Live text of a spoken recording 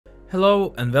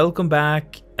Hello and welcome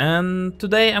back, and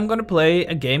today I'm gonna play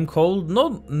a game called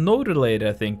No Relate.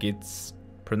 I think it's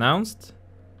pronounced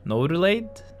No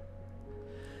Relate.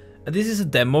 And this is a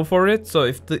demo for it, so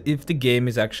if the game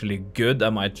is actually good,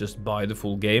 I might just buy the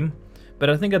full game. But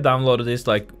I think I downloaded this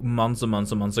like months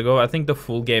ago. I think the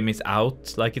full game is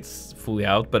out, like it's fully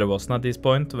out, but it wasn't at this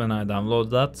point when I downloaded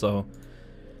that. So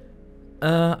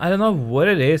I don't know what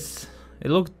it is.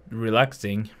 It looked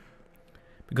relaxing.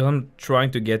 Because I'm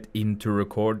trying to get into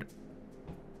record.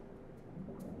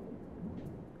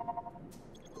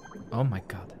 Oh my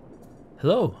god.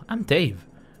 Hello, I'm Dave.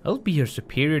 I'll be your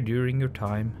superior during your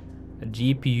time at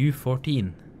GPU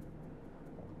 14.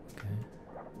 Okay.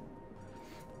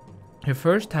 Your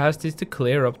first task is to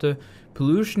clear up the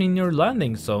pollution in your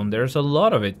landing zone. There's a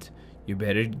lot of it. You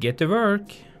better get to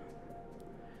work.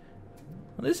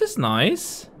 Well, this is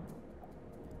nice.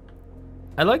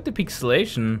 I like the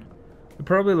pixelation.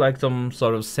 Probably like some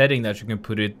sort of setting that you can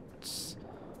put it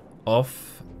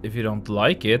off if you don't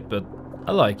like it, but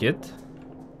I like it.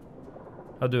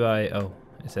 How do I... Oh,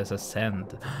 it says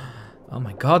ascend. Oh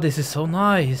my god, this is so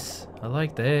nice. I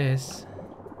like this.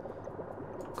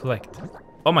 Collect.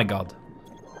 Oh my god.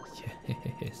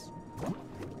 Yes.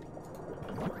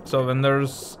 So when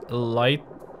there's light,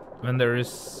 when there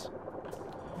is...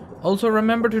 Also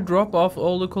remember to drop off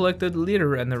all the collected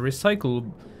litter and the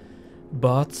recycle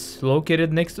bots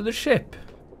located next to the ship.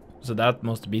 So that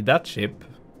must be that ship.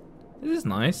 This is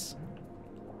nice.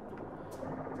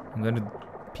 I'm gonna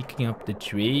picking up the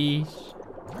trash.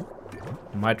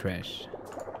 My trash.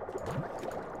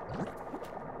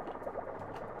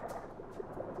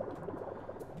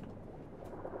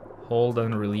 Hold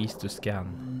and release to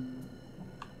scan.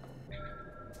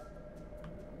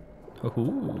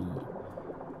 Ooh.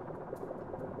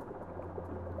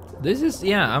 This is,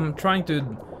 yeah, I'm trying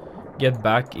to get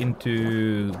back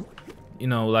into, you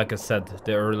know, like I said,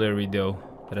 the earlier video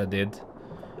that I did.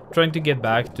 Trying to get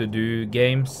back to do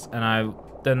games,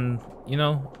 and you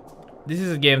know, this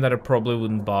is a game that I probably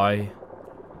wouldn't buy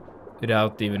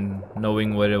without even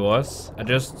knowing what it was. I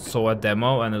just saw a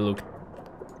demo and it looked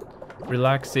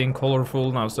relaxing, colorful,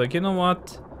 and I was like, you know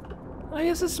what? Oh, he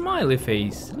has a smiley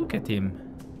face. Look at him.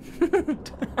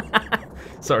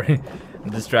 Sorry,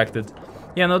 I'm distracted.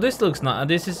 Yeah, no, this looks not.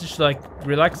 This is just like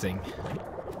relaxing.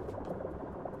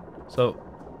 So,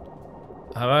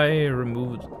 have I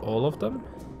removed all of them?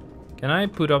 Can I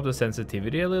put up the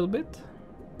sensitivity a little bit?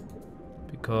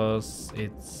 Because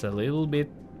it's a little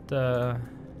bit.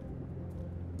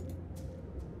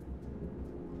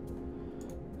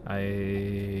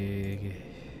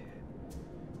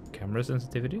 Camera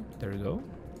sensitivity. There we go.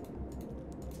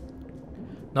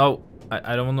 No,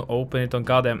 I don't want to open it on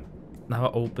goddamn. Now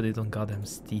I open it on goddamn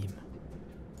Steam.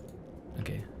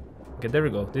 Okay. Okay, there we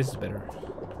go. This is better.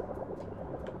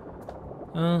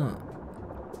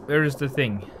 Where is the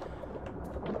thing?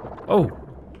 Oh!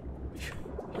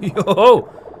 Yo!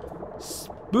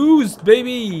 Boost,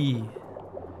 baby!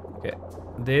 Okay,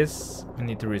 this we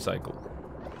need to recycle.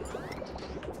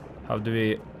 How do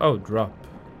we... Oh, drop.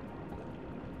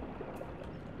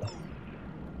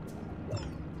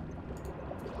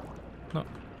 No,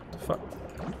 fuck.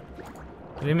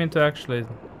 I didn't mean to actually...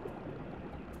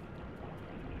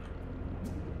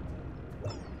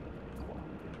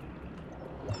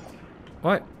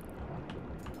 What?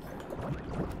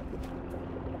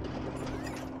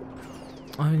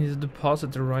 I need to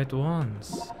deposit the right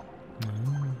ones.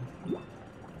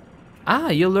 Ah,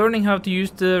 you're learning how to use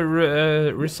the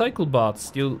recycle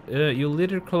bots. You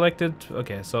litter collected...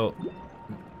 Okay, so...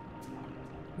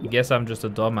 I guess I'm just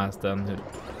a dumbass then.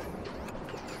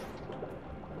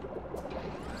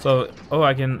 So, oh,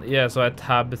 I can, yeah, so I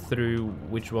tab through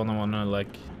which one I wanna,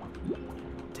 like,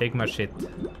 take my shit.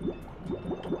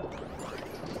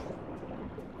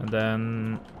 And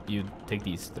then you take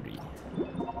these 3.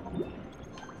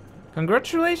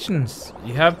 Congratulations!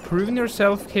 You have proven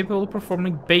yourself capable of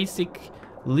performing basic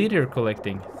litter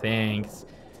collecting. Thanks.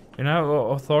 You're now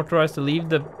authorized to leave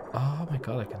the... Oh my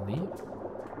god, I can leave?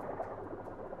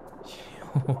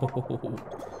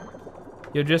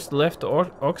 You just left the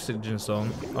oxygen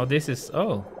zone. Oh, this is...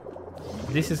 Oh.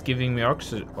 This is giving me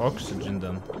oxygen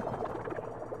then.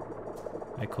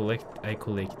 I collect.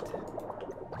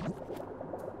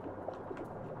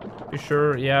 You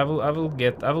sure? Yeah, I will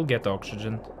get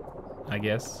oxygen, I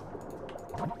guess.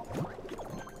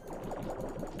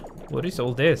 What is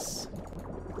all this?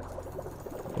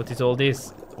 What is all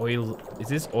this? Oil. Is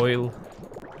this oil?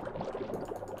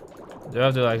 Do I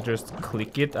have to like just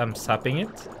click it? I'm sapping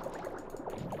it.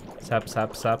 Sap,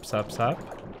 sap, sap, sap, sap.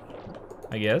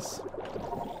 I guess.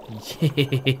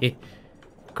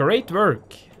 Great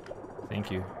work. Thank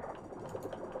you.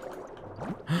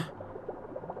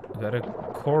 We got a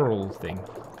coral thing.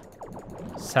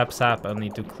 Sap, I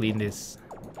need to clean this.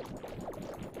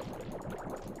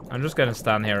 I'm just gonna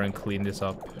stand here and clean this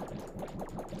up.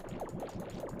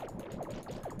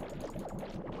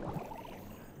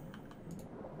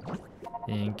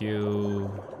 Thank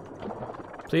you.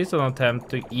 Please don't attempt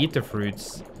to eat the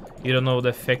fruits. You don't know the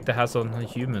effect it has on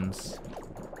humans.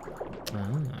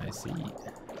 Ah, I see.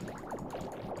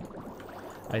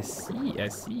 I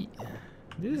see.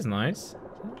 This is nice.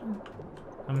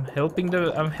 I'm helping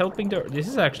the. This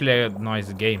is actually a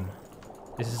nice game.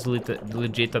 This is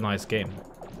legit a nice game.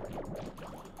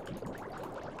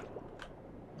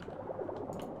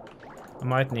 I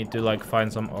might need to like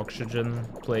find some oxygen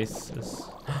places.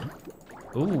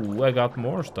 Ooh, I got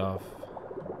more stuff.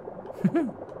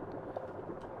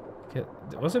 Okay,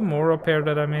 was there more up here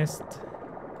that I missed?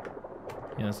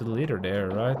 Yeah, there's a litter there,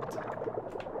 right?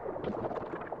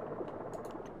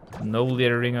 No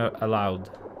littering allowed.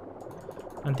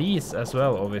 And these as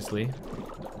well, obviously.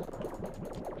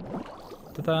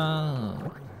 Ta-da!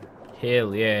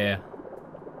 Hell yeah!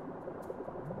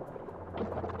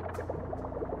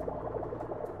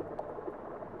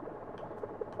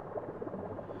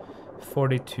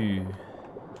 $42.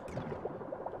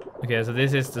 Okay, so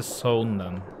this is the zone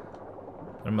then.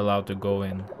 I'm allowed to go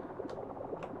in.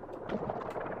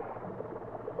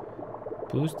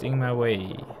 Boosting my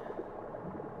way.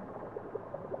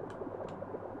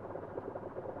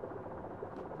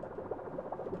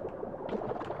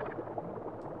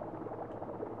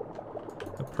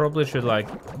 I probably should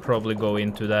probably go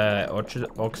into the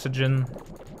oxygen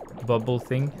bubble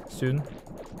thing soon.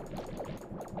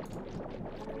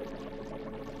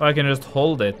 Or I can just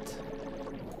hold it.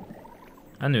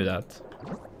 I knew that.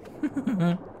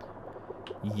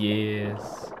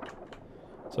 Yes.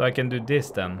 So I can do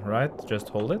this then, right? Just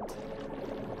hold it.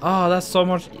 Oh, that's so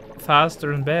much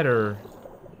faster and better.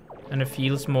 And it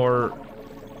feels more...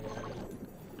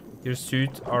 Your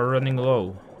suit are running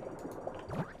low.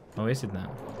 How is it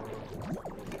now?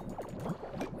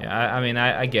 Yeah, I mean,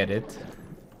 I get it.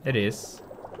 It is.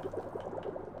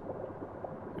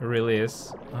 It really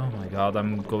is. Oh my god,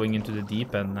 I'm going into the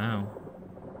deep end now.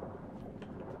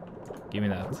 Give me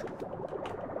that.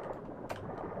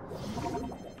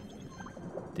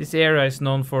 This area is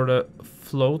known for the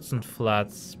floats and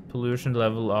flats. Pollution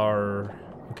level are...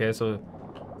 Okay, so...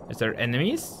 Is there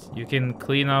enemies? You can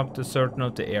clean up the certain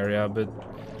of the area, but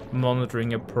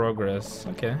monitoring your progress.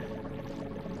 Okay.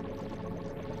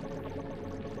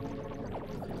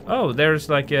 Oh, there's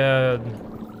like a...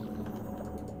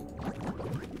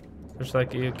 There's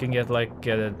like, you can get like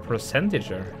a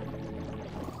percentager.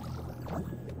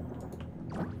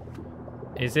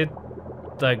 Is it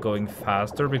like going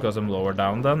faster because I'm lower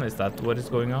down then? Is that what is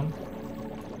going on?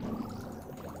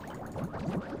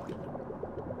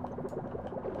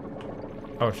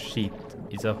 Oh shit,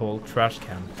 it's a whole trash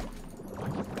can.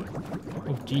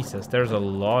 Oh Jesus, there's a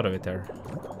lot of it there.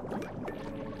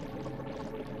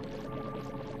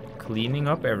 Cleaning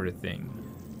up everything.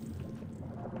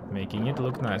 Making it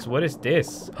look nice. What is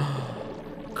this?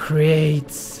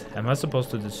 Crates! Am I supposed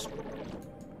to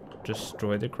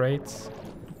destroy the crates?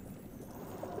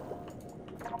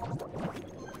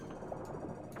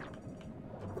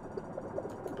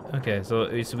 Okay, so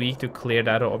it's weak to clear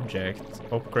that object.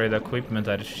 Upgrade equipment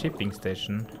at a shipping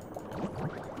station.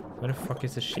 Where the fuck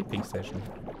is the shipping station?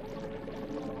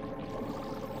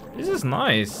 This is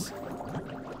nice.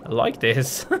 I like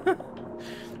this.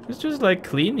 It's just like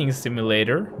cleaning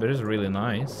simulator, but it's really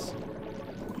nice.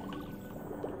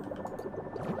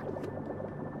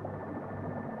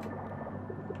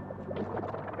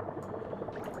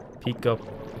 Pick up,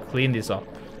 clean this up,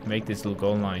 make this look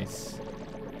all nice.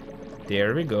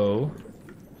 There we go.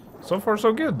 So far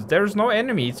so good. There's no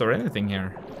enemies or anything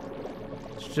here.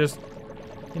 It's just,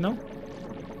 you know,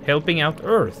 helping out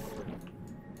Earth.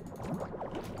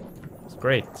 It's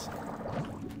great.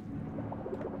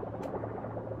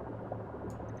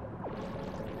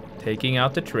 Taking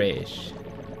out the trash.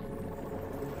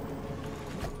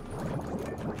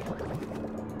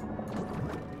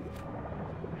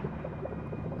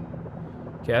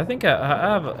 Okay, I think I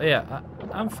have, yeah,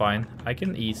 I'm fine. I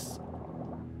can ease.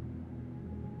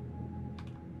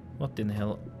 What in the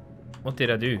hell? What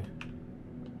did I do?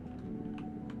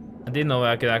 I didn't know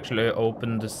I could actually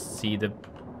open to see the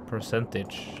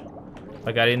percentage.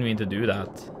 Like, I didn't mean to do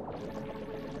that.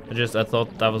 I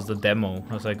thought that was the demo.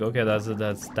 I was like, okay,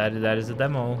 that is a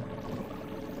demo,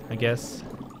 I guess.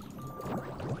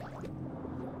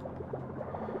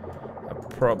 I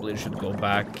probably should go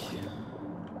back.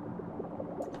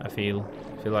 I feel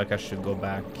like I should go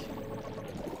back.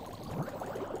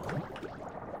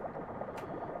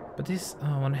 But this,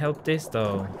 oh, I want to help this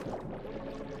though.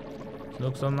 It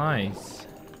looks so nice.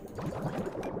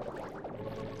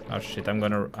 Oh shit!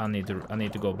 I need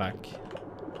to go back.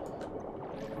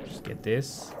 Just get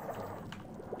this.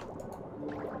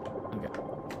 Okay.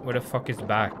 Where the fuck is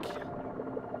back?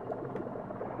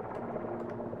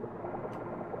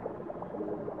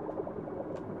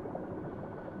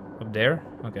 Up there?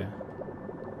 Okay.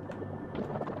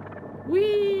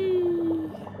 Whee!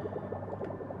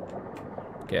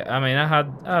 Okay, I mean, I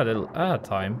had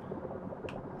time.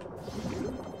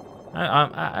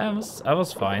 I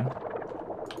was fine.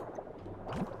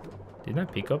 Didn't I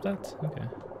pick up that? Okay.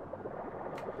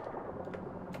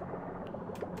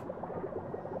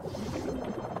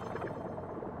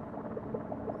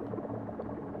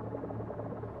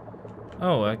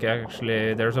 Oh, okay,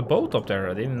 actually, there's a boat up there.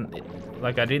 I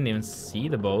didn't even see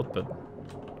the boat, but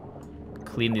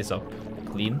clean this up.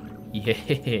 Clean?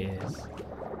 Yes.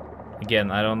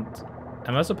 Again, am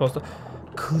I supposed to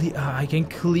clean? I can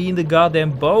clean the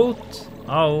goddamn boat.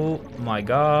 Oh my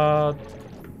god.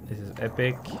 This is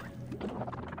epic.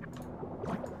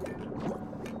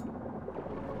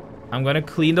 I'm gonna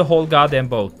clean the whole goddamn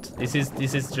boat. This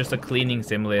is just a cleaning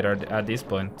simulator at this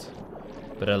point.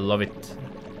 But I love it.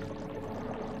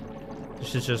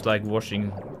 This is just like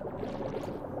washing.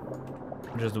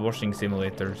 Just washing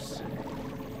simulators.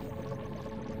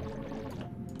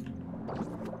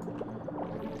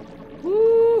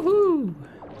 Woohoo!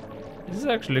 This is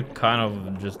actually kind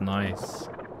of just nice.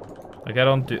 Like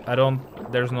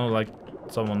there's no like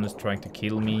someone is trying to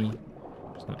kill me.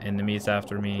 There's no enemies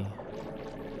after me.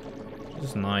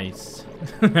 It's nice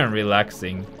and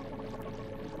relaxing.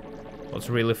 What's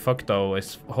really fucked though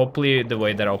is hopefully the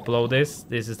way that I upload this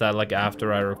is that like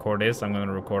after I record this, I'm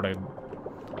gonna record a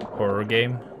horror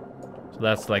game. So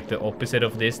that's like the opposite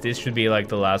of this. This should be like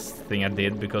the last thing I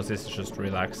did because this is just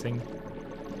relaxing.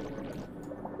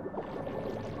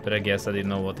 But I guess I didn't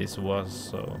know what this was,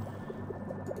 so.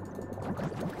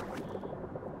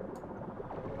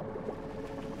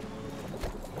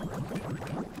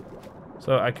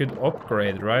 So I could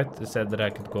upgrade, right? It said that I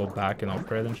could go back and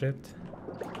upgrade and shit.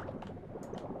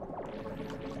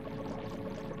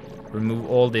 Remove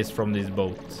all this from this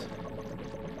boat.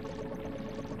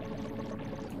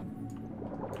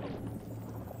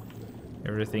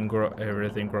 Everything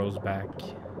grows back.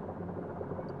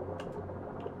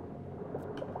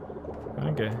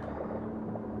 Okay.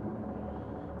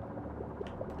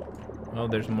 Oh,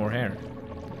 there's more hair.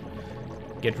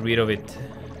 Get rid of it.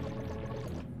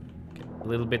 Okay, a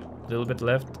little bit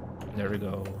left. There we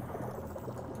go.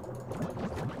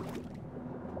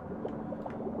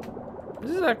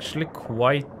 This is actually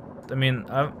quite. I mean,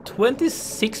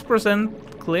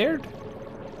 26% cleared.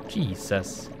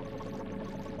 Jesus.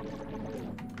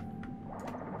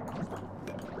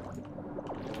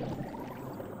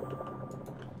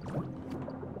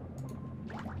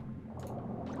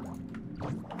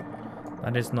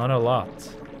 That is not a lot.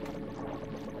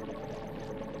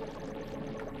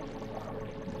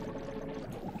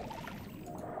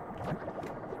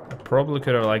 I probably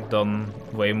could have like done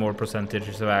way more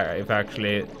percentages if I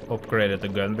actually upgraded the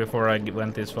gun before I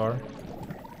went this far.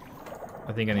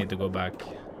 I think I need to go back.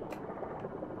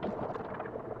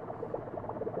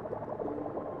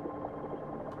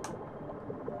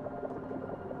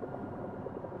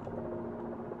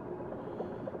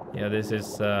 Yeah, this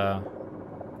is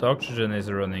the oxygen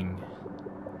is running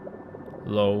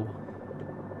low.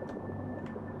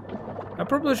 I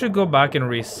probably should go back and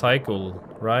recycle,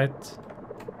 right?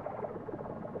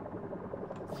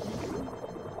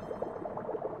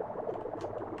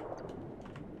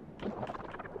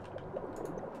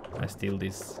 I steal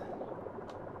this.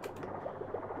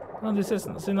 No, this is.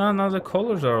 See, now the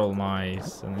colors are all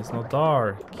nice and it's not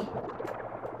dark.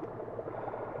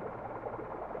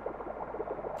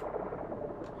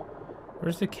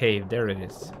 Where's the cave? There it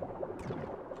is.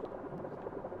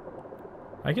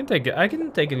 I can take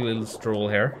a little stroll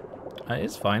here.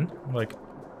 It's fine. Like,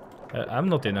 I'm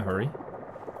not in a hurry.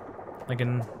 I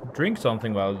can drink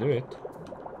something while I do it.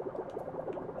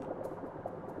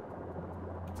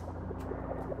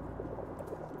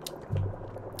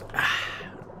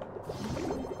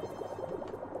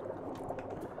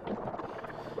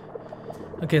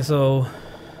 Okay, so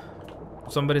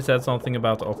somebody said something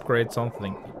about upgrade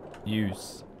something.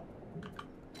 Use.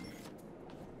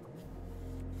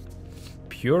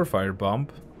 Purifier bomb.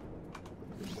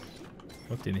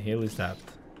 What in the hell is that?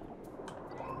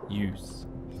 Use.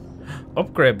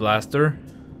 Upgrade blaster.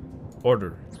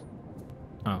 Order.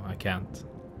 Oh, I can't.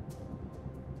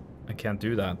 I can't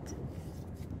do that.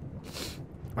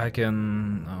 I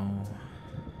can. No.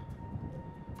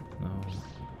 No.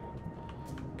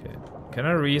 Okay. Can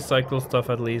I recycle stuff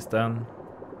at least then?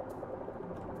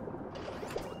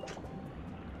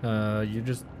 You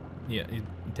just, yeah, you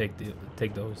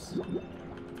take those.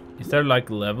 Is there like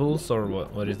levels or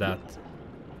what is that?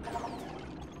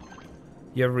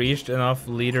 You have reached enough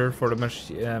leader for the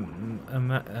machine.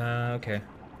 Okay.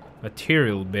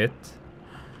 Material bit.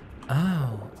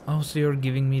 Oh, so you're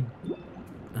giving me.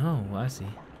 Oh, I see.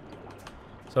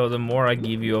 So the more I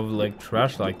give you of like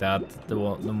trash like that, the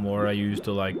more I use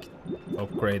to like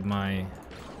upgrade my.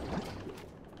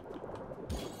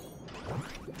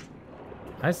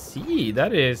 I see.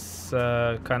 That is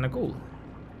kind of cool.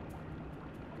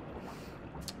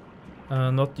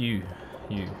 Not you.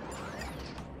 You.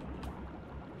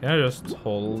 Can I just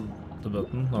hold the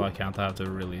button? No, I can't. I have to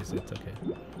release it. Okay.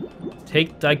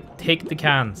 Take the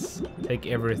cans. Take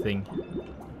everything.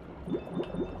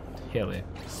 Hell yeah.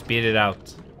 Speed it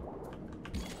out.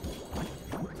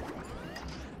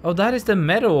 Oh, that is the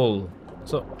metal.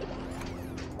 So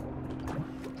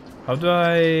how do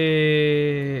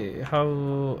I?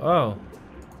 Oh.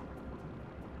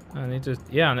 I need to.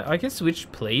 Yeah, I can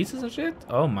switch places and shit.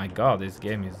 Oh my god, this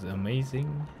game is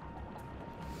amazing.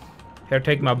 Here,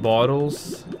 take my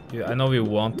bottles. Yeah, I know we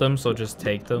want them, so just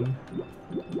take them.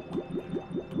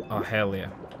 Oh, hell yeah.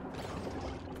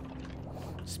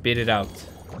 Spit it out.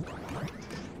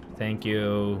 Thank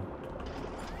you.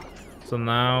 So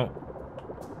now...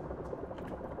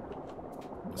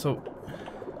 So...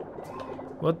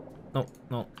 What?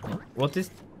 No. What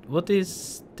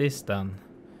is this then?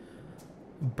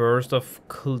 Burst of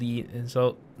clean...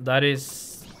 So, that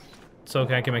is... So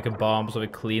I can make a bomb so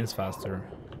it cleans faster.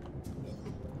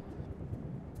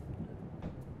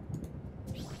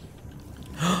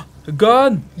 A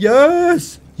gun!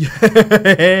 Yes!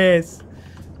 Yes!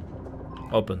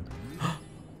 Open.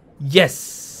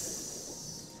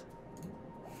 Yes!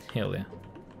 Hell yeah.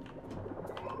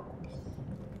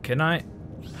 Can I?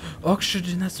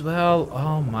 Oxygen as well.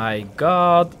 Oh my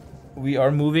god. We are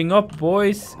moving up,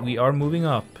 boys. We are moving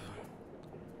up.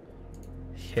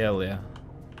 Hell yeah.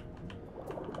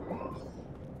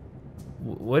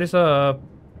 What is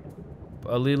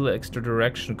a little extra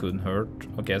direction couldn't hurt.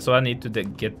 Okay, so I need to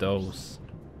get those.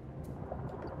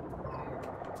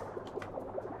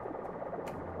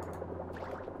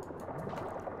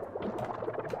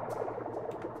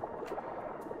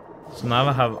 So now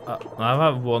I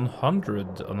have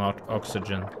 100 on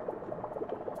oxygen.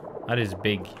 That is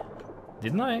big.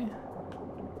 Didn't I?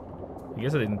 I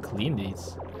guess I didn't clean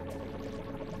these.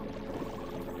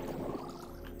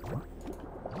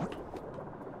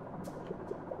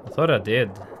 I thought I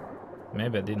did.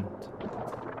 Maybe I didn't.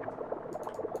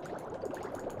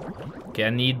 Okay, I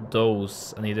need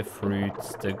those. I need the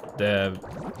fruits, the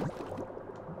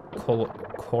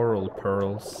coral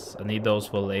pearls. I need those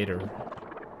for later.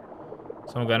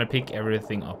 So I'm gonna pick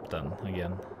everything up then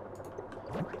again.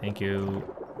 Thank you.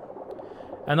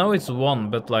 I know it's one,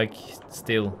 but like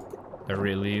still, they're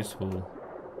really useful.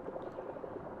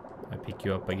 I pick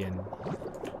you up again.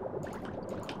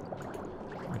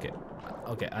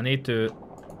 Okay, I need to.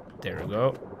 There we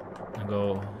go. I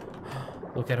go.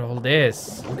 Look at all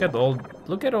this. Look at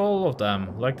all of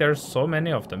them. Like there's so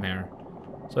many of them here.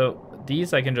 So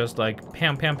these I can just like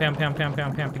pam, pick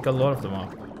a lot of them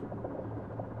up.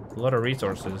 A lot of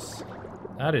resources.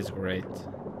 That is great.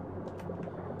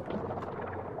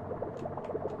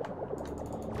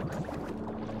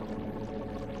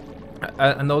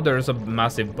 I know there's a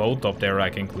massive boat up there I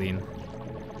can clean.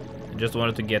 I just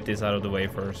wanted to get this out of the way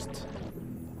first.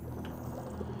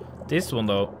 This one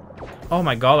though. Oh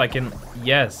my god, I can...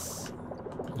 Yes.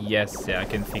 Yes, yeah, I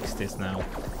can fix this now.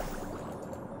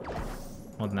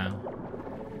 What now?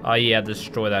 Oh yeah,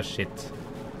 destroy that shit.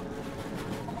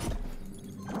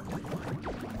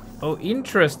 Oh,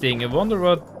 interesting. I wonder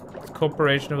what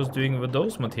Corporation was doing with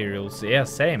those materials. Yeah,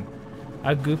 same.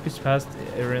 Our goop is past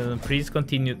irrelevant. Please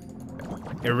continue.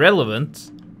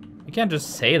 Irrelevant? You can't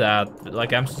just say that.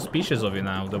 Like, I'm suspicious of you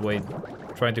now, the way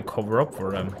trying to cover up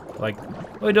for them. Like,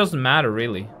 well, it doesn't matter,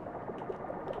 really.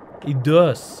 It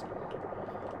does.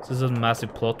 This is a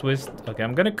massive plot twist. Okay,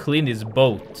 I'm gonna clean this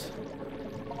boat.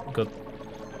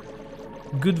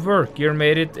 Good work. You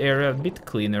made it area a bit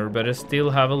cleaner, but I still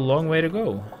have a long way to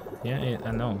go. Yeah,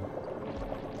 I know.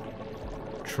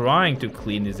 Trying to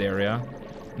clean this area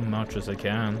much as I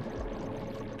can.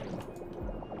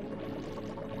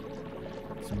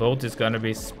 This boat is gonna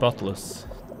be spotless.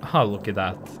 Oh, look at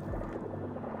that.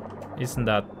 Isn't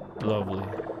that lovely?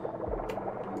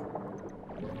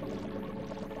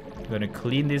 I'm gonna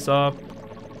clean this up.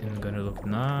 It's gonna look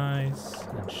nice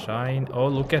and shine. Oh,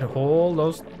 look at all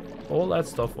that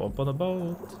stuff up on the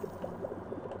boat.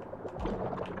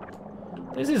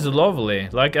 This is lovely.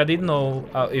 Like, I didn't know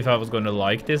if I was gonna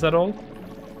like this at all,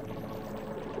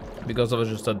 because it was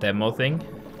just a demo thing.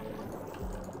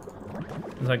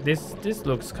 It's like, this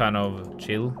looks kind of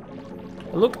chill.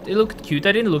 It looked cute.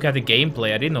 I didn't look at the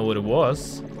gameplay. I didn't know what it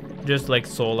was. Just like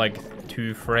saw like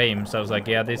 2 frames. I was like,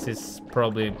 yeah, this is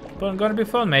probably gonna be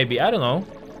fun, maybe. I don't know.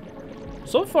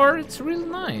 So far, it's really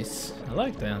nice. I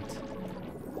like that.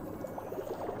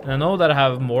 And I know that I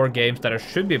have more games that I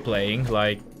should be playing,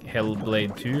 like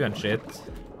Hellblade 2 and shit,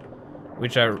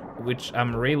 which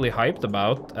I'm really hyped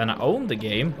about. And I own the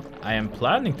game. I am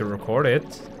planning to record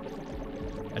it.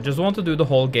 I just want to do the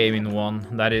whole game in one.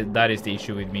 That is the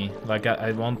issue with me. Like,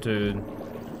 I want to,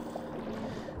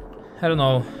 I don't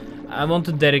know. I want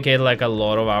to dedicate like a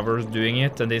lot of hours doing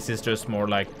it, and this is just more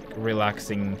like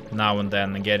relaxing now and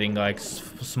then and getting like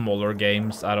smaller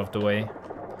games out of the way.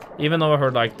 Even though I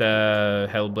heard like the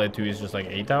Hellblade 2 is just like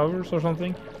 8 hours or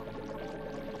something.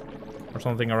 Or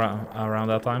something around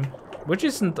that time. Which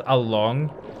isn't a long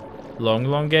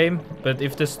game, but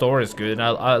if the story is good,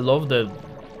 I love the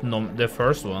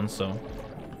first one, so.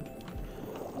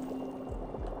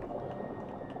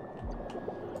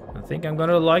 I think I'm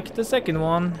gonna like the second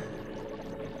one.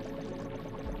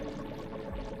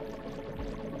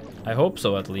 I hope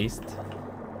so, at least.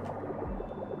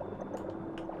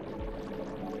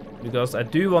 Because I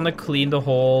do want to clean the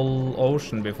whole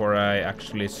ocean before I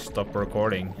actually stop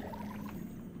recording.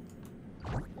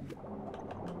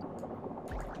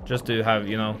 Just to have,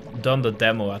 you know, done the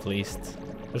demo at least.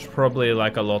 There's probably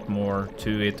like a lot more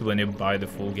to it when you buy the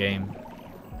full game.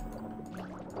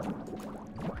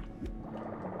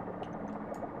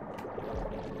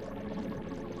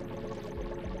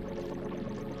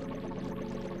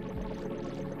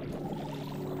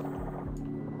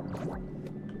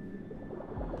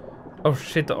 Oh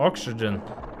shit, the oxygen.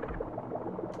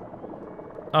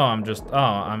 Oh,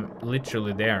 I'm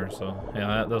literally there, so yeah,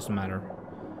 that doesn't matter.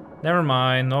 Never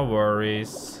mind, no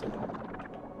worries.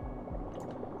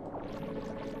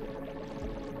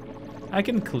 I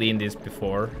can clean this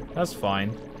before, that's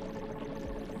fine.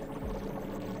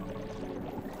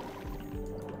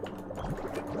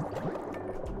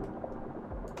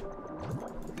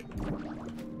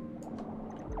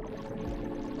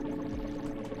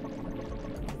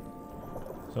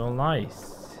 So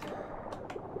nice.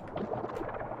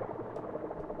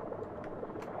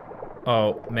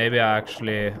 Oh, maybe I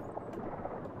actually...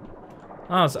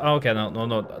 Oh, okay,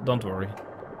 no, don't worry.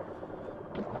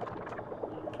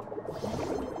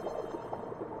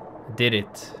 Did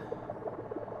it.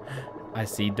 I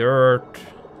see dirt.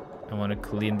 I want to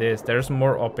clean this. There's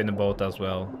more up in the boat as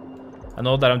well. I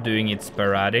know that I'm doing it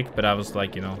sporadic, but I was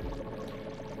like, you know,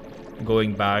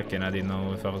 going back and I didn't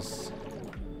know if I was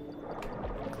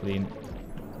clean.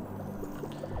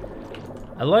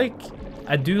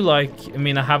 I do like, I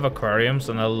mean, I have aquariums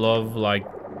and I love like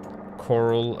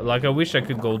coral. Like, I wish I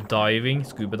could go diving,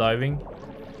 scuba diving.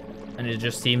 And it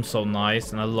just seems so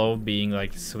nice, and I love being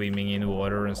like swimming in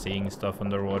water and seeing stuff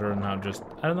underwater, and I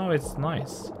don't know, it's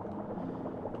nice.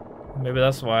 Maybe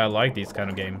that's why I like these kind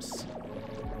of games.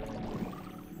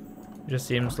 It just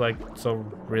seems like so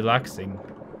relaxing.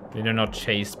 You're not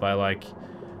chased by like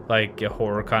a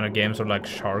horror kind of games or like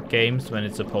shark games when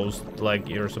it's supposed, like,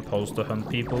 you're supposed to hunt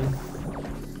people.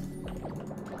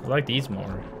 I like these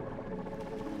more.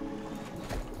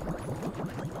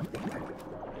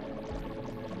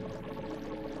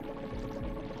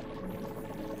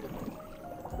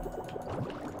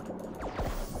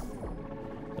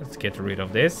 Let's get rid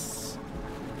of this.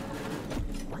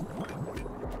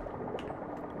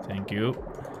 Thank you.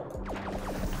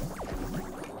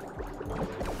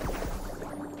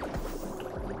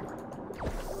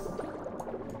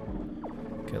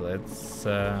 Okay, let's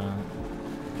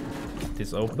get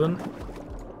this open.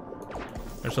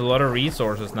 There's a lot of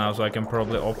resources now, so I can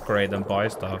probably upgrade and buy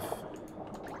stuff.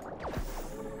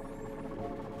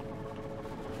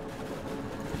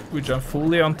 Which I'm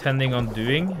fully intending on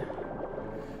doing.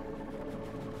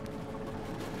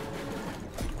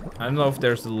 I don't know if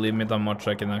there's a limit on how much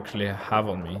I can actually have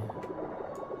on me.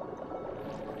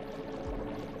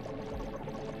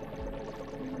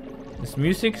 This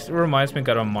music reminds me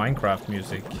kind of Minecraft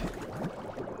music.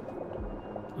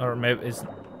 Or maybe it's...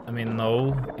 I mean,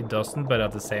 no, it doesn't, but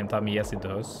at the same time, yes, it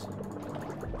does.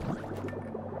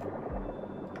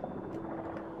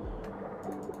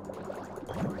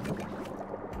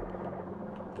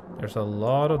 There's a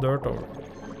lot of dirt over.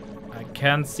 I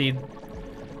can't see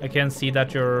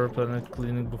that you're planet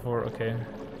cleaning before. Okay.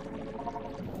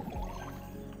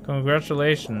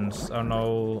 Congratulations. Oh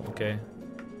no. Okay.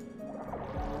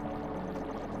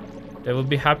 They will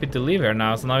be happy to leave here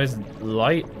now. So now it's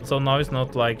light. So now it's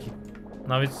not like.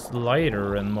 Now it's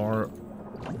lighter and more...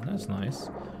 That's nice.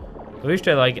 I wish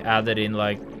they like added in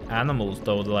like animals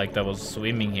though, like that was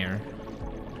swimming here.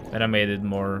 And I made it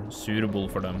more suitable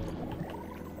for them.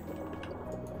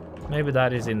 Maybe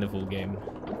that is in the full game.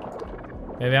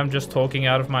 Maybe I'm just talking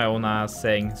out of my own ass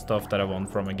saying stuff that I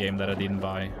want from a game that I didn't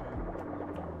buy.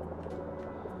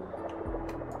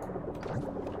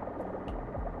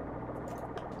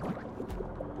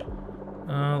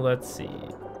 Let's see.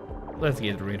 Let's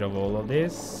get rid of all of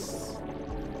this.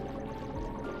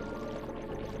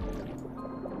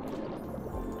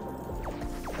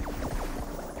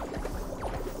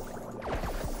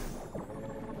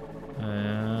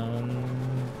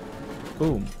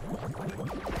 Boom.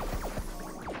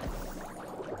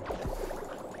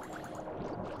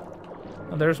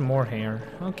 Oh, there's more here.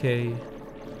 Okay.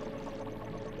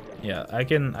 Yeah, I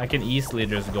can easily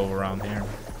just go around here.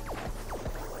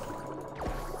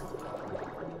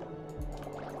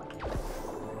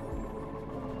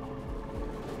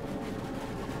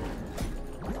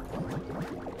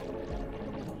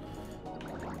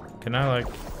 Can I like...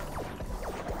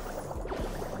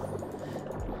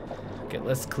 Okay,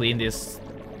 let's clean this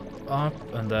up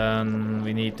and then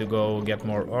we need to go get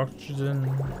more oxygen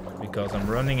because I'm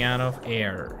running out of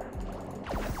air.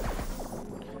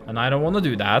 And I don't want to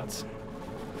do that.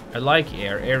 I like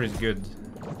air. Air is good.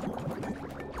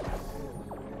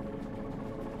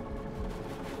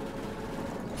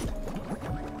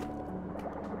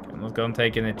 I'm not gonna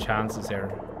take any chances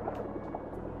here.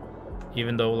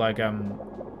 Even though like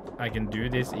I can do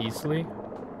this easily.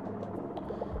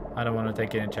 I don't want to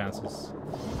take any chances.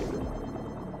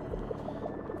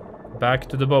 Back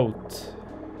to the boat.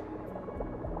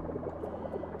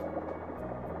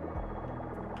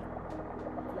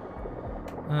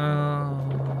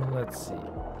 Let's see.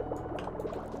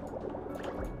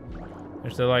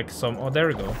 There's there like some... Oh, there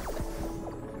we go.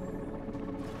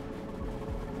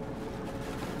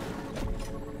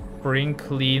 Bring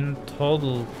clean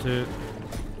total to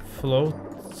float.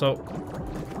 So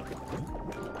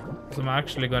I'm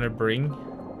actually gonna bring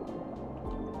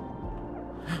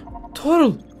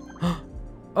total.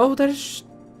 Oh, that is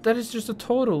just a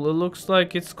total. It looks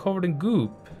like it's covered in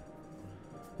goop.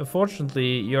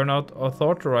 Unfortunately, you're not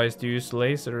authorized to use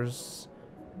lasers.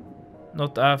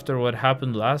 Not after what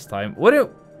happened last time. What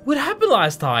happened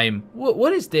last time?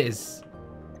 What is this?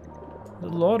 The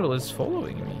Laurel is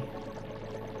following me.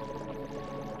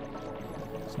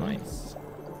 It's nice.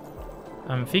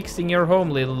 I'm fixing your home,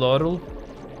 little Laurel.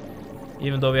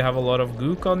 Even though we have a lot of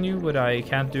gook on you, but I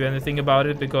can't do anything about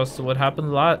it because what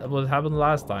happened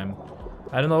last time.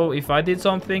 I don't know if I did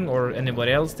something or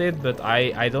anybody else did, but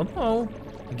I don't know.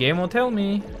 The game won't tell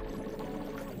me.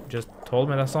 Just told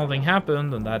me that something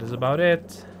happened, and that is about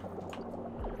it.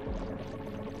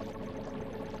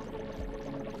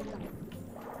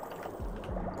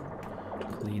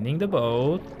 Cleaning the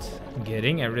boat,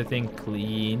 getting everything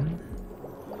clean.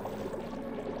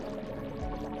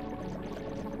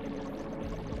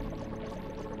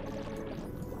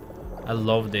 I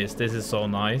love this. This is so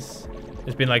nice.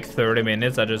 It's been like 30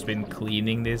 minutes. I've just been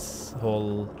cleaning this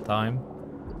whole time.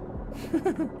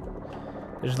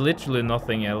 There's literally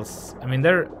nothing else. I mean,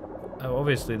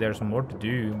 obviously there's more to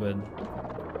do, but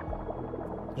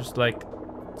just like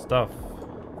stuff.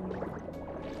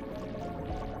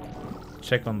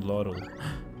 Check on Laurel.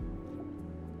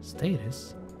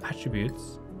 Status,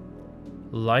 attributes,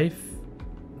 life.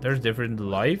 There's different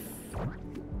life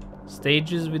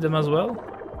stages with them as well.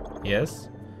 Yes.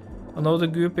 Oh no, the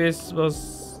goop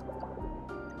was...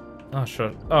 Oh,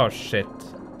 sure. Oh, shit.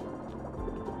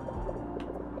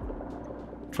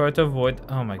 Try to avoid...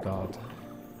 Oh my god.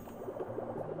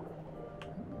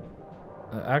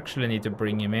 I actually need to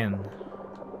bring him in.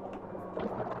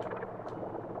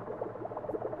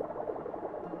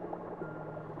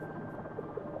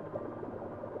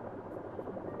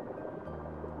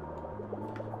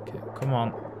 Okay, come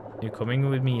on. You're coming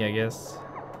with me, I guess.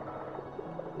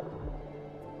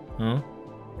 Huh?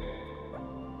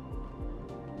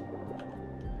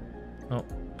 Oh.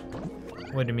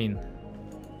 What do you mean?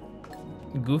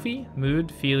 Goofy?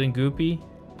 Mood? Feeling goopy?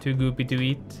 Too goopy to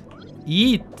eat?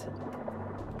 Eat!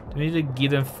 Do we need to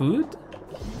give them food?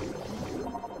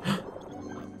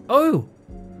 Oh!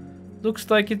 Looks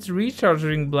like it's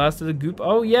recharging blasted the goop.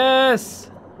 Oh,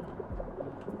 yes!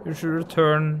 You should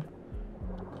return.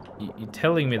 You're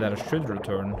telling me that I should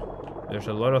return. There's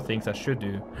a lot of things I should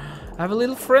do. I have a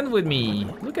little friend with me.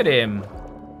 Look at him.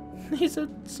 He's so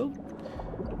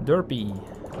derpy.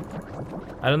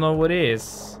 I don't know what it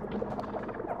is.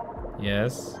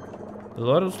 Yes. The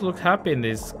Lotus look happy in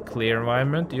this clear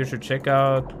environment. You should check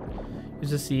out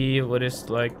just to see what it's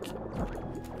like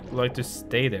like to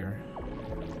stay there?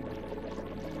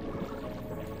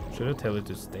 Should I tell it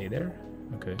to stay there?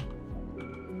 Okay.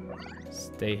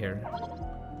 Stay here.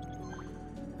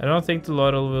 I don't think the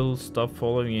lotto will stop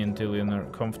following you until you're in a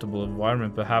comfortable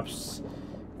environment. Perhaps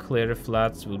clear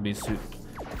flats will be suit.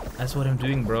 That's what I'm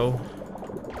doing, bro.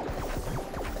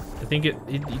 I think it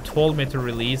told me to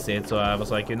release it, so I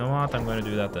was like, you know what? I'm gonna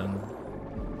do that then.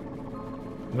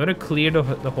 I'm gonna clear the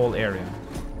whole area.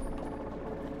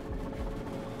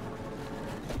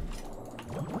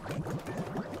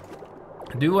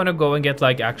 I do want to go and get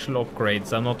like actual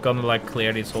upgrades. I'm not gonna like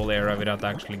clear this whole area without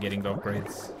actually getting the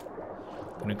upgrades.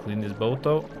 Gonna clean this boat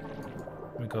though,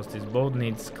 because this boat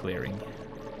needs clearing.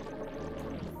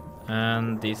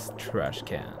 And this trash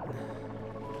can.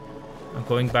 I'm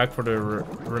going back for the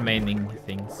remaining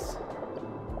things.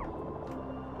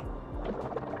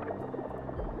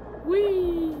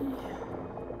 Whee!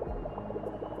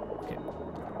 Okay.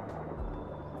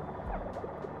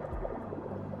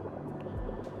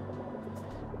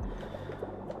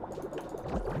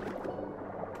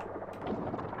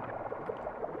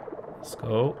 Let's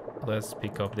go. Let's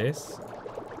pick up this.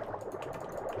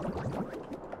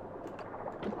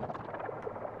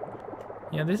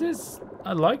 Yeah, this is...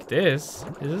 I like this.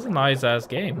 This is a nice ass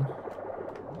game.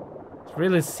 It's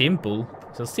really simple.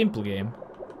 It's a simple game.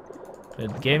 The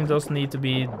game doesn't need to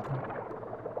be...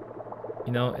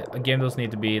 You know, a game doesn't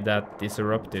need to be that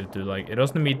disruptive to like... It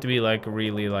doesn't need to be like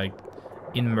really like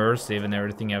immersive and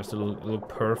everything has to look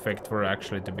perfect for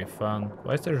actually to be fun.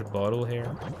 Why is there a bottle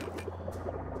here?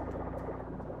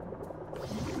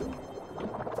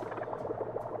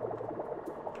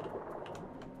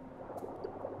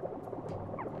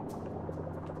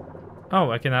 Oh,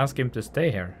 I can ask him to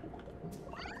stay here.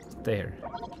 Stay here.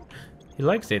 He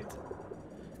likes it.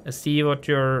 I see what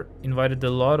you're invited the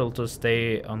Lotto to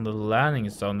stay on the landing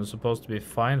zone. It's supposed to be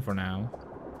fine for now.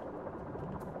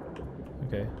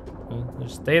 Okay. Well,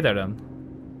 just stay there then.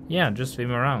 Yeah, just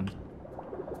swim around.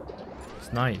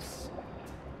 It's nice.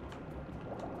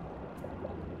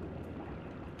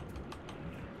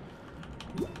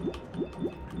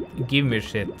 Give me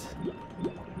shit.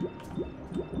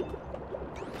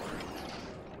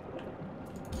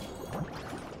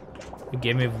 You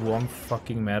gave me one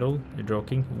fucking medal? You're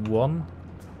joking? One?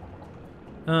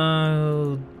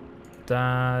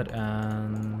 That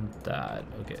and that.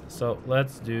 Okay, so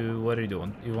let's do... What are you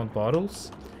doing? You want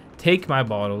bottles? Take my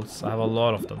bottles. I have a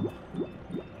lot of them.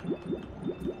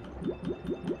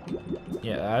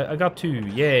 Yeah, I got 2.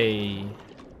 Yay!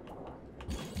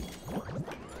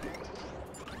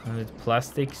 And with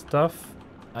plastic stuff,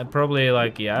 I probably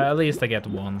like... Yeah, at least I get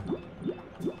 1.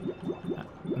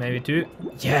 Maybe 2.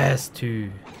 Yes, 2.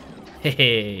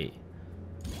 Hey.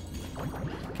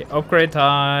 Okay, upgrade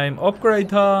time. Upgrade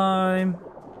time.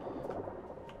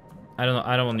 I don't know.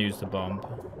 I don't want to use the bomb.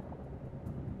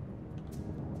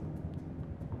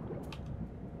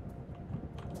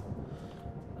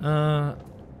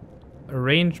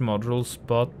 Range module,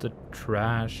 spot the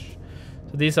trash.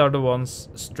 So these are the ones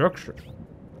structured.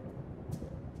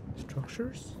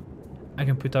 Structures? I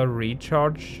can put out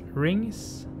recharge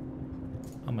rings.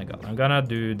 Oh my god, I'm gonna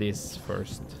do this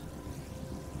first.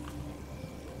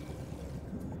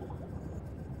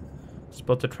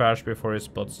 Spot the trash before it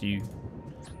spots you.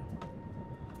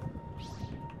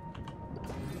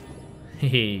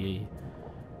 Hey.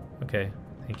 Okay,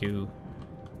 thank you.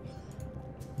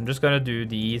 I'm just gonna do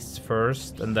these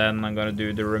first, and then I'm gonna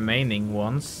do the remaining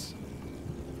ones.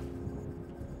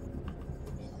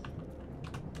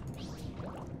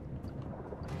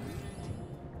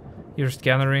 Your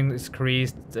scanner ring is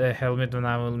increased, helmet when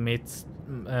I will meet.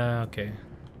 Okay,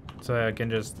 so I can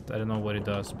just, I don't know what it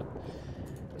does, but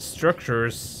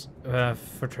structures,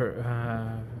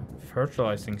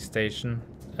 fertilizing station,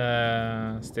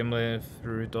 stimulate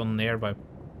fruit on nearby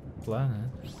planet.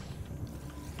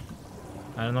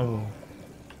 I don't know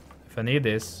if I need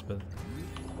this, but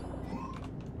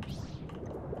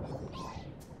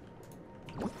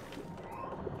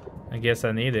I guess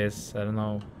I need this. I don't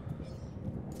know.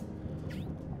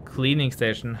 Cleaning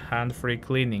station, hand-free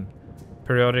cleaning.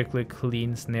 Periodically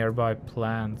cleans nearby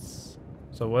plants.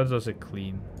 So what does it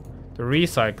clean? The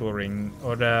recycle ring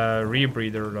or the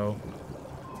rebreather though.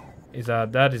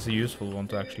 That is a useful one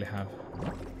to actually have.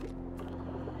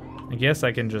 I guess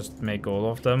I can just make all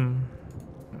of them,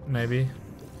 maybe.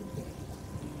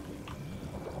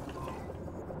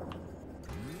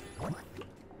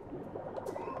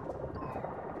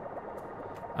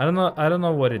 I don't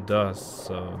know what it does,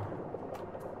 so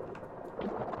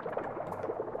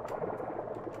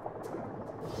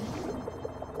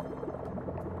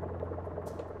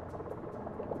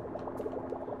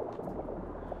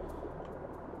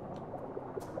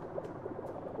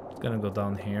Gonna go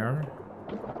down here.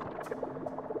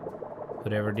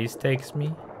 Whatever this takes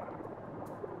me.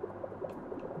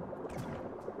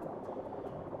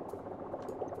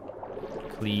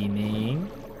 Cleaning.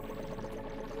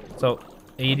 So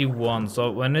 81. So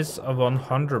when it's a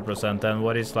 100%, then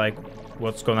what is like,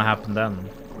 what's gonna happen then?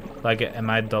 Like,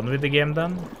 am I done with the game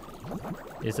then?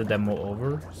 Is the demo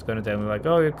over? It's gonna tell me like,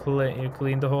 oh, you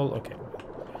cleaned the whole. Okay.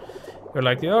 You're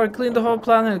like, oh, I cleaned the whole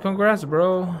planet. Congrats,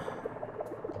 bro.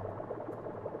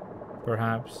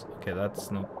 Perhaps. Okay, that's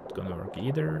not gonna work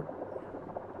either.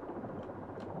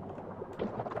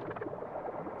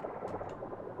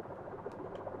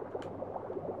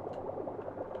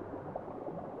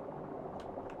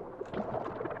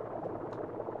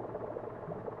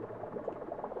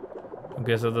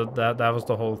 Okay, so that was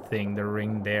the whole thing. The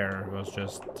ring there was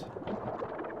just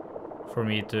for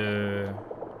me to.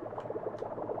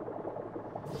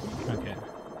 Okay,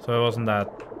 so it wasn't that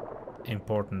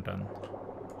important then.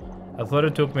 I thought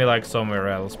it took me like somewhere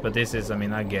else, but this is, I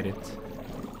mean, I get it.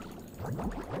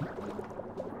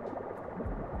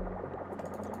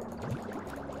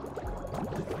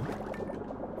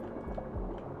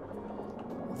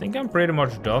 I think I'm pretty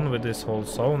much done with this whole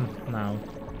zone now.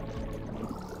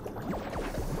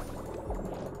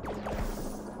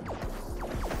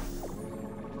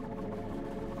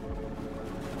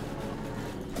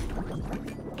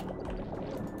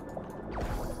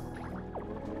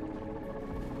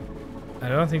 I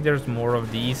don't think there's more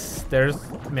of these. There's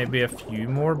maybe a few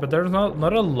more, but there's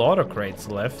not a lot of crates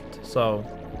left. So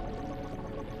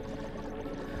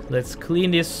let's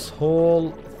clean this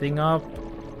whole thing up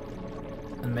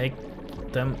and make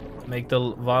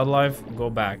the wildlife go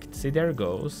back. See, there it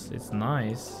goes. It's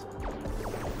nice.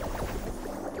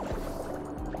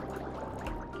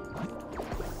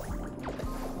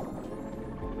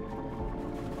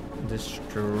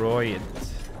 Destroy it.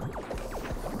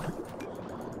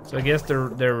 So I guess the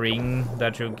ring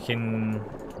that you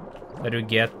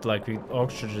get like with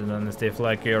oxygen and stuff,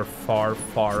 like you're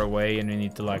far away and you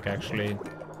need to like actually,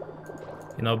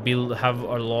 you know, have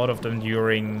a lot of them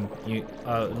during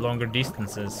longer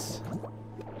distances.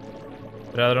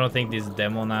 But I don't think this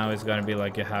demo now is gonna be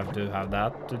like you have to have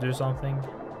that to do something,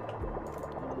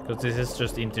 because this is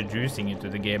just introducing you to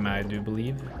the game, I do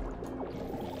believe.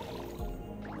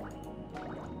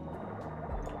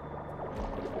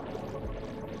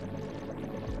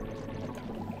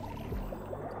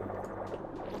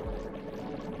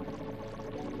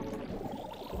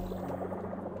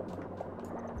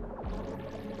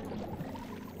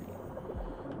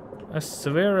 I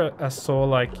swear I saw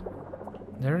like,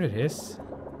 there it is.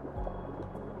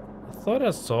 I thought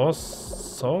I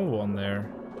saw one there.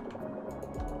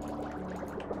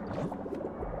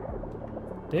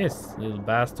 This little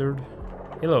bastard.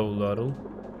 Hello, Lotto.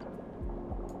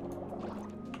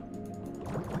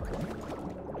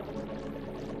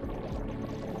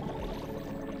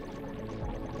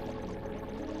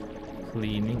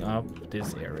 Cleaning up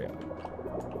this area.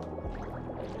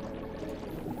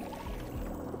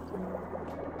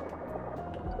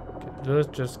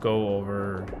 Let's just go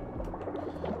over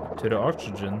to the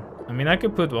oxygen. I mean, I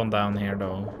could put one down here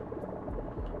though.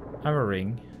 I have a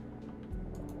ring.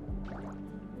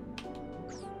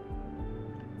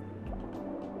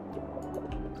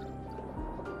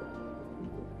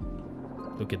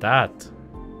 Look at that.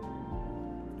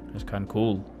 That's kind of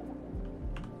cool.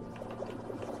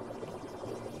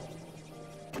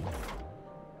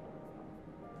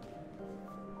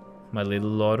 My little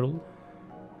laurel.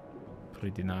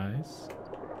 Pretty nice.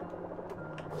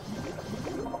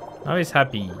 Now he's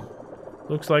happy.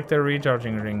 Looks like the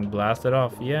recharging ring blasted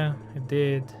off. Yeah, it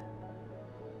did.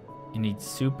 And it's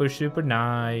super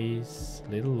nice.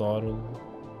 Little Laurel.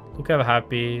 Look how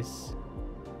happy he is.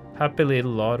 Happy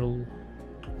little Laurel.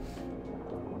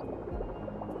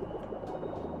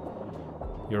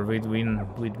 You're with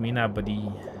me now, buddy.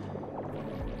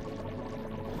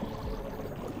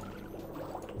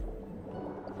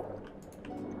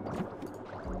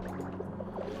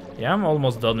 Yeah, I'm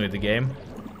almost done with the game,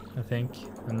 I think.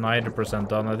 I'm 90%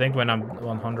 done. I think when I'm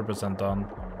 100% done,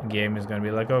 the game is gonna be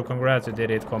like, oh, congrats, you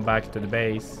did it, come back to the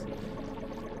base.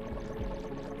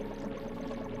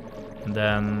 And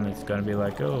then it's gonna be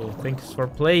like, oh, thanks for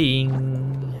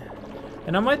playing.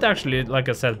 And I might actually, like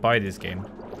I said, buy this game.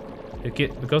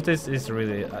 Because this is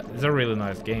really, it's a really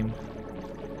nice game.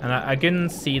 And I can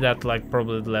see that like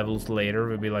probably the levels later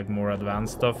will be like more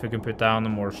advanced stuff. You can put down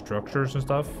more structures and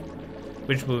stuff,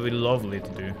 which will be lovely to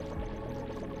do.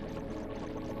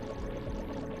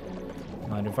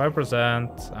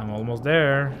 95%, I'm almost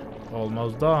there,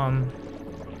 almost done.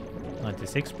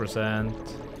 96%.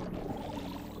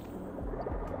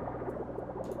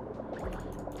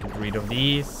 rid of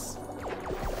these.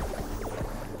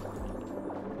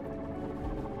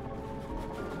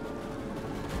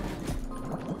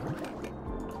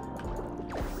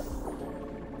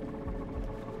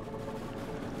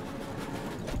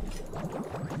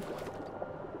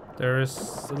 There's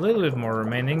a little bit more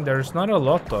remaining. There's not a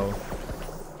lot though.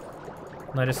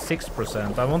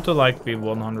 96%. I want to like be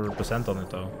 100% on it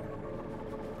though.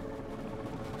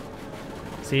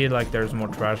 See, like there's more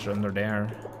trash under there.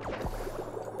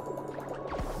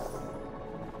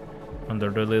 Under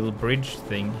the little bridge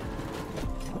thing.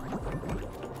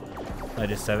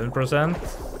 97%.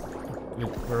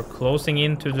 We're closing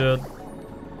into the...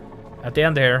 at the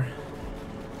end here.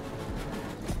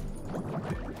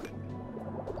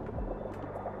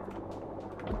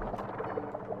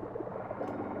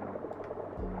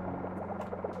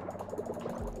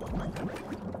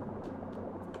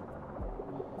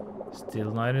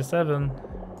 Still 97.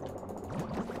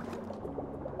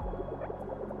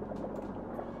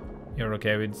 You're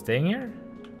okay with staying here?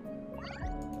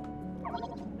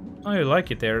 Oh, you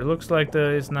like it there. It looks like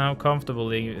it's now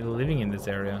comfortably living in this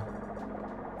area.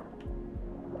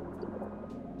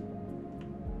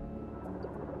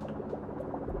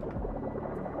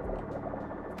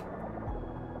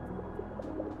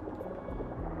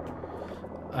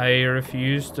 I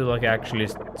refuse to like actually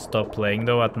stop playing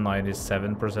though at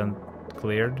 97%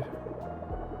 cleared.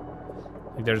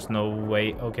 Like, there's no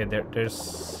way. Okay,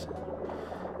 there's.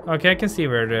 Okay, I can see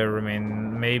where the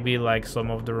maybe like some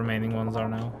of the remaining ones are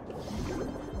now.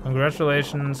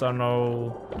 Congratulations are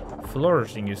now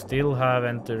flourishing. You still have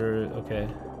entered. Okay.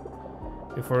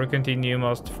 Before we continue, you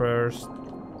must first.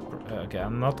 Okay,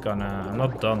 I'm not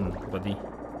done, buddy.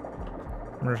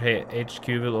 HQ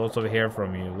will also hear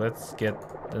from you. Let's get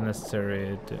the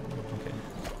necessary. Okay.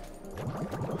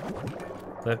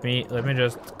 Let me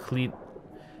just clean.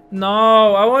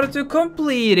 No, I wanted to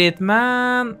complete it,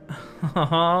 man.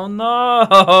 Oh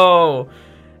no.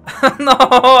 No,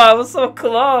 I was so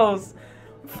close.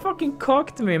 Fucking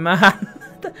cocked me, man.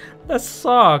 That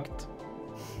sucked.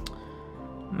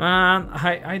 Man,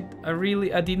 I really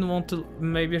didn't want to.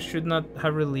 Maybe I should not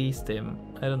have released him.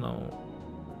 I don't know.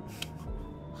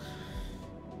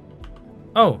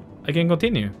 Oh, I can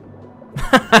continue.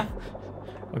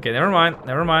 Okay, never mind.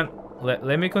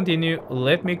 Let me continue.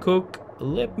 Let me cook.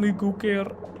 Let me cook here.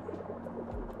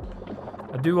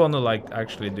 I do want to like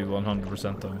actually do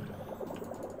 100% though.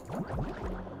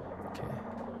 Okay.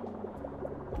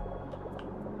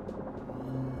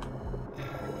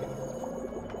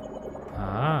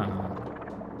 Ah.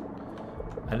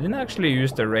 I didn't actually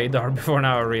use the radar before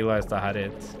now I realized I had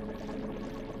it.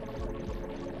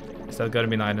 Is that gonna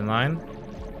be 99?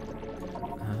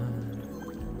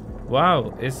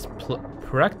 Wow, it's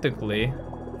practically...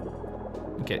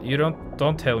 Okay, you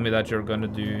don't tell me that you're gonna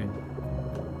do...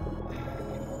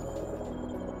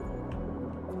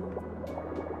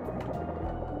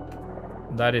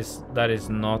 That is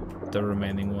not the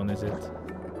remaining one, is it?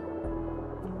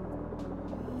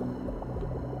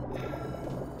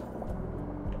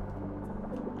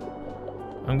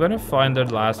 I'm gonna find the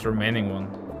last remaining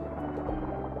one.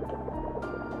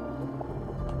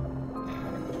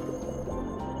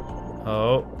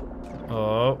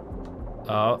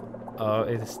 Oh,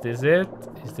 is this it?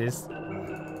 Is this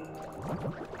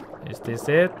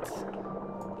it?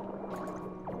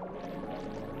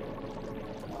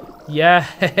 Yes!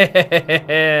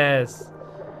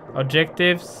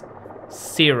 Objectives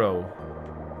 0.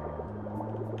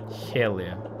 Hell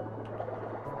yeah.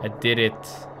 I did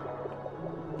it.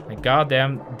 I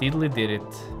goddamn diddly did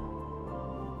it.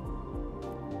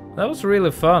 That was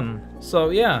really fun. So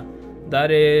yeah,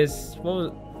 that is...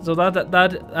 So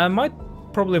that I might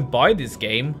probably buy this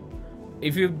game.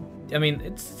 If you... I mean,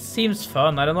 it seems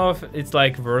fun. I don't know if it's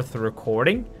like worth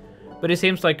recording, but it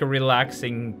seems like a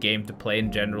relaxing game to play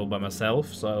in general by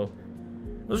myself, so...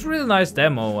 It was a really nice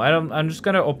demo. I'm just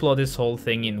gonna upload this whole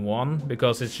thing in one,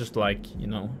 because it's just like, you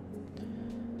know...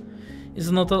 It's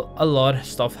not a lot of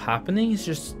stuff happening, it's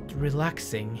just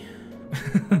relaxing.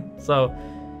 So,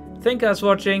 thank you guys for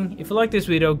watching. If you like this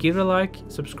video, give it a like,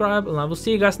 subscribe, and I will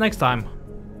see you guys next time.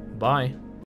 Bye.